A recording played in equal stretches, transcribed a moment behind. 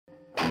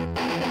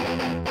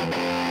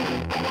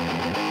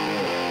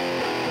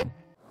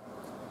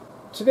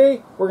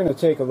Today we're going to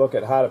take a look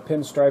at how to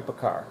pinstripe a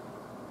car.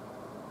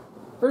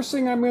 First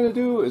thing I'm going to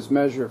do is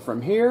measure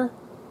from here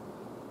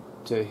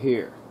to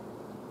here.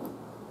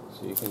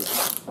 So you can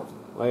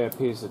lay a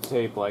piece of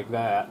tape like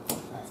that.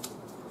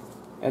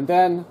 And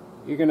then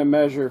you're going to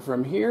measure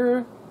from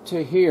here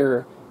to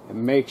here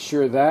and make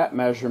sure that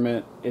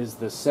measurement is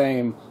the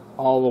same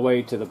all the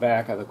way to the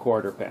back of the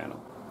quarter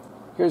panel.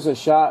 Here's a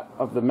shot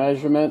of the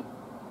measurement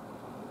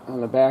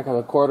on the back of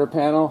the quarter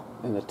panel,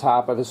 and the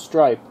top of the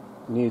stripe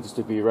needs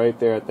to be right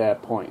there at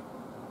that point.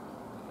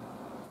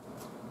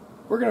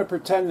 We're going to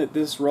pretend that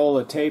this roll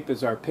of tape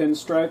is our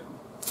pinstripe,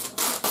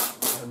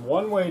 and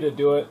one way to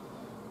do it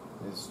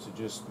is to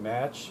just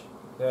match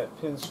that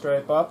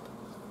pinstripe up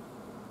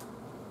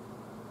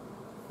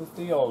with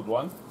the old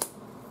one.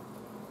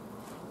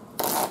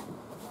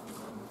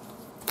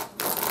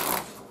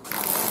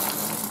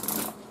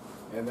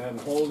 And then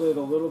hold it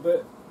a little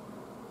bit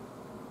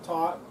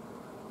taut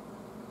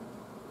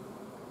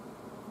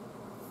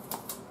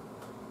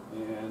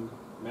and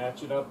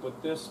match it up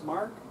with this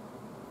mark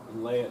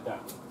and lay it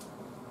down.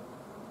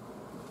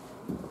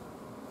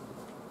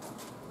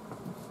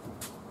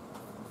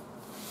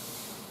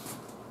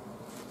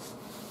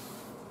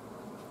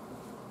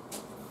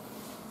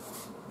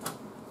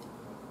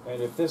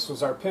 And if this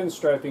was our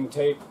pinstriping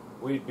tape,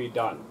 we'd be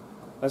done.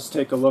 Let's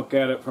take a look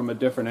at it from a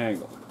different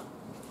angle.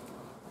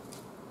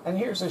 And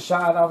here's a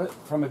shot of it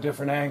from a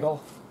different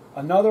angle.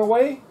 Another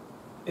way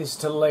is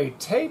to lay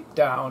tape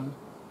down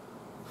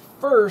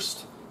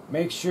first,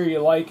 make sure you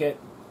like it,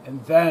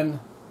 and then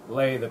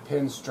lay the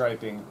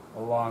pinstriping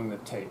along the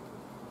tape.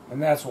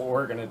 And that's what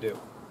we're going to do.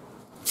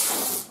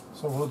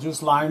 So we'll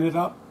just line it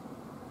up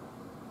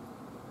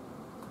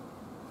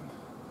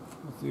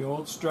with the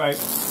old stripe,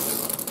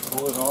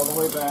 pull it all the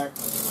way back.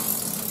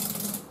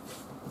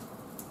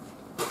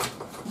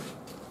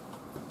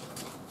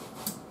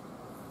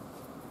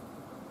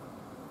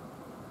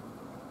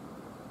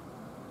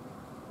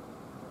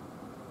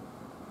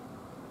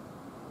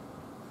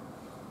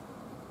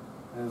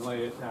 And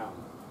lay it down.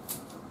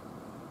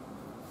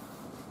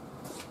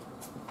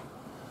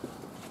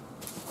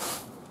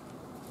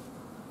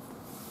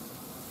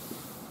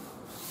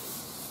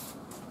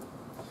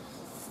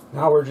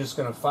 Now we're just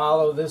going to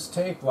follow this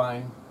tape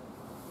line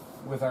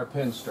with our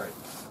pinstripe.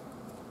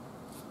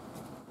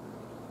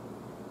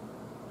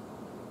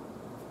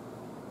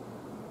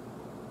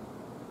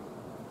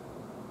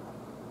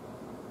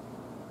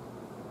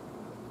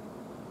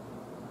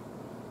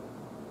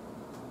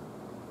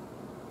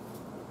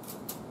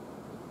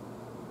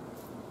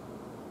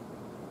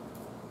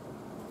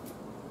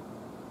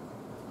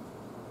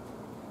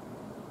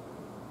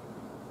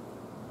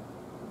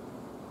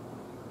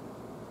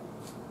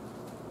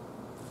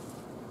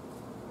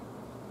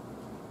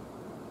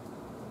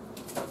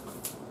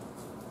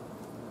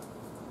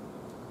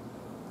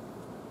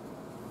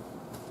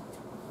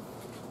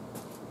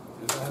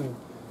 And then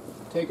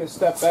take a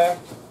step back,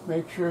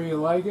 make sure you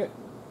like it.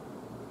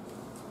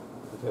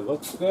 If it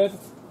looks good,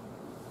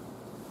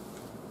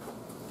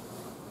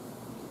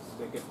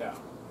 stick it down.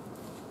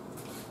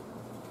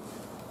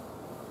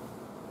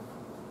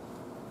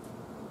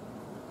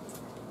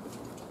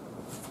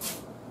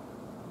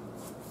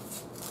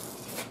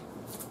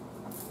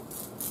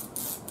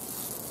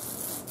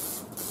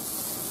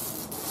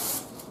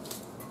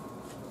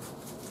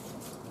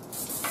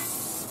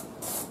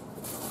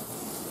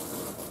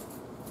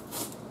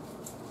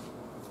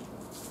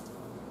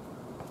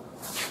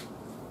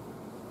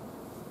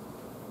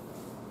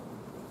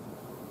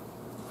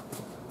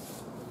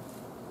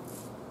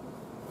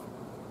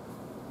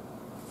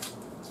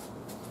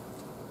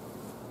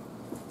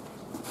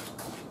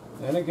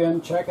 And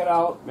again, check it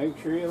out, make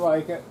sure you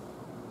like it.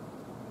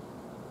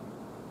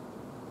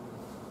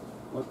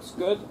 Looks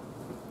good.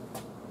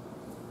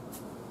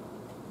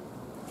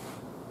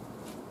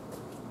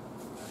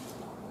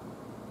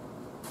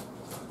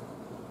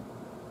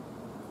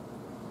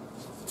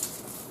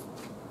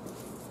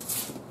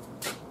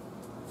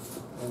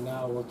 And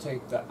now we'll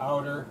take the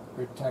outer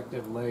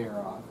protective layer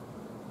off.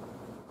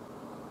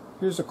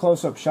 Here's a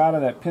close-up shot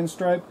of that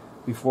pinstripe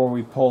before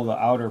we pull the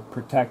outer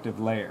protective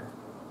layer.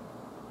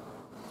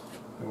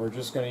 And we're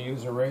just going to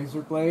use a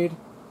razor blade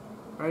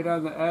right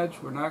on the edge.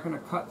 We're not going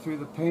to cut through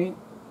the paint,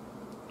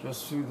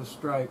 just through the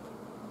stripe.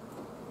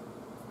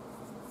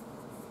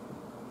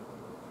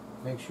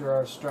 Make sure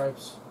our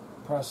stripes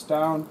press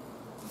down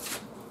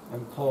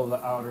and pull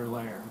the outer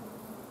layer.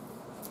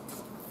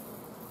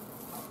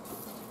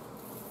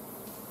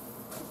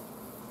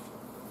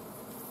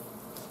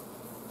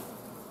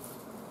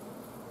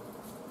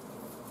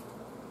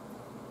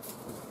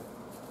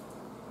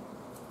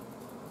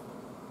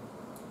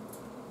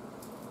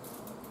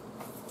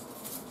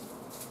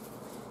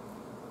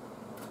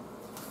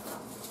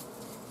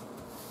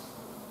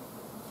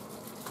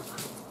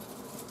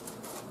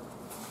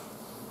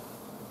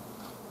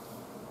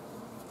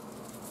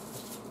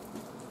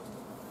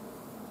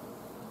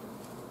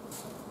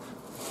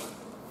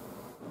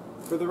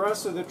 For the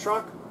rest of the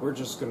truck, we're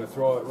just going to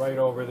throw it right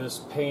over this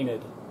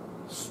painted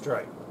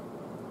stripe.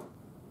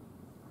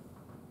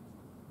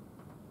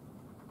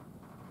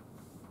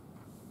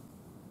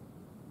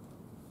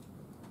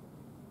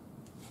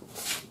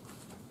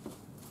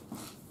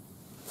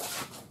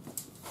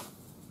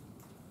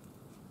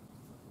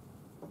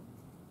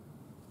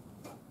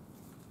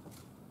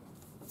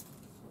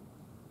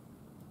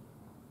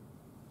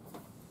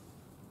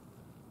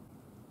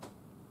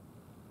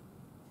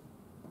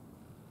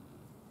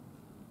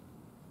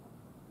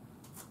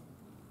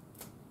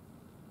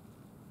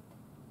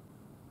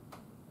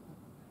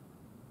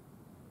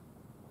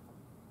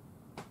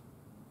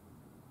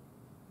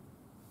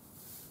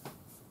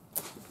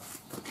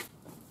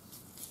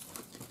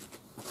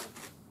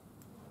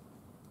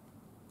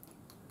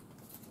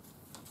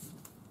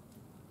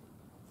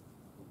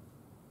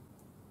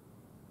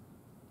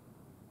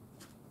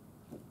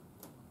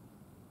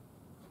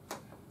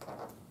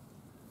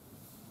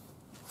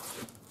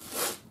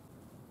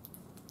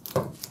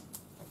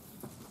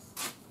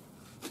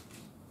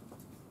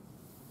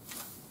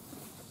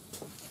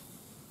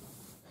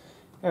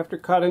 After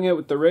cutting it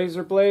with the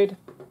razor blade,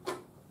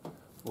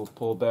 we'll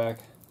pull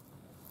back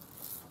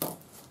the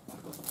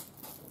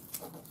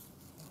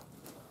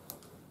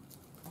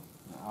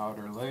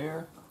outer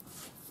layer,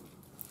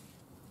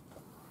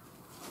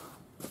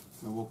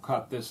 and we'll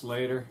cut this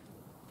later.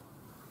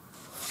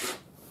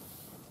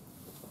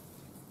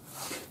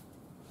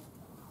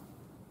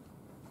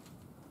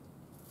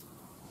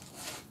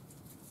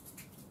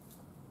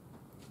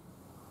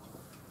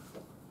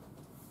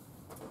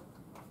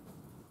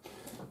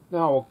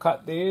 Now we'll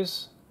cut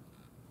these.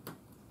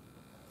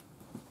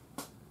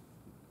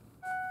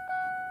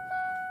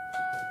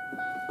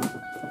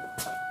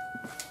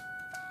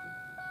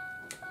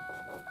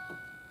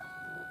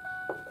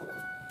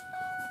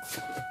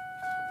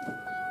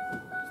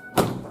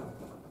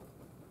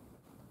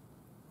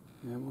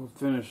 And we'll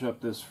finish up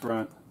this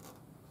front.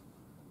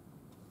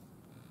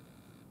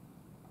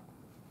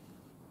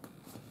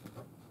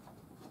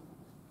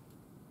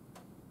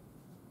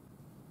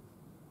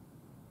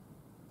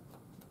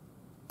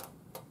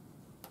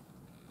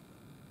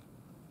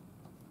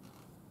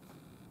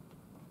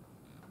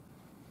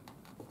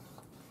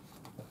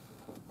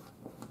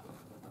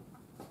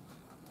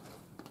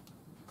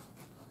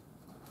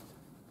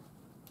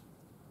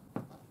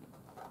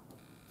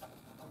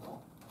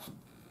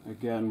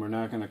 Again, we're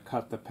not going to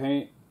cut the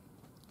paint,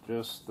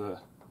 just the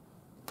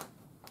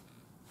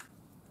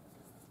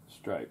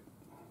stripe.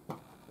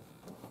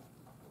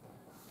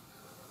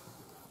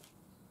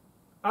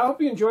 I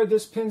hope you enjoyed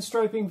this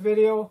pinstriping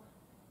video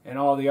and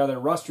all the other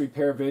rust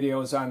repair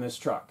videos on this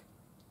truck.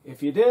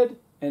 If you did,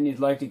 and you'd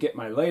like to get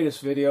my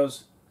latest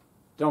videos,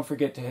 don't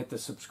forget to hit the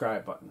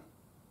subscribe button.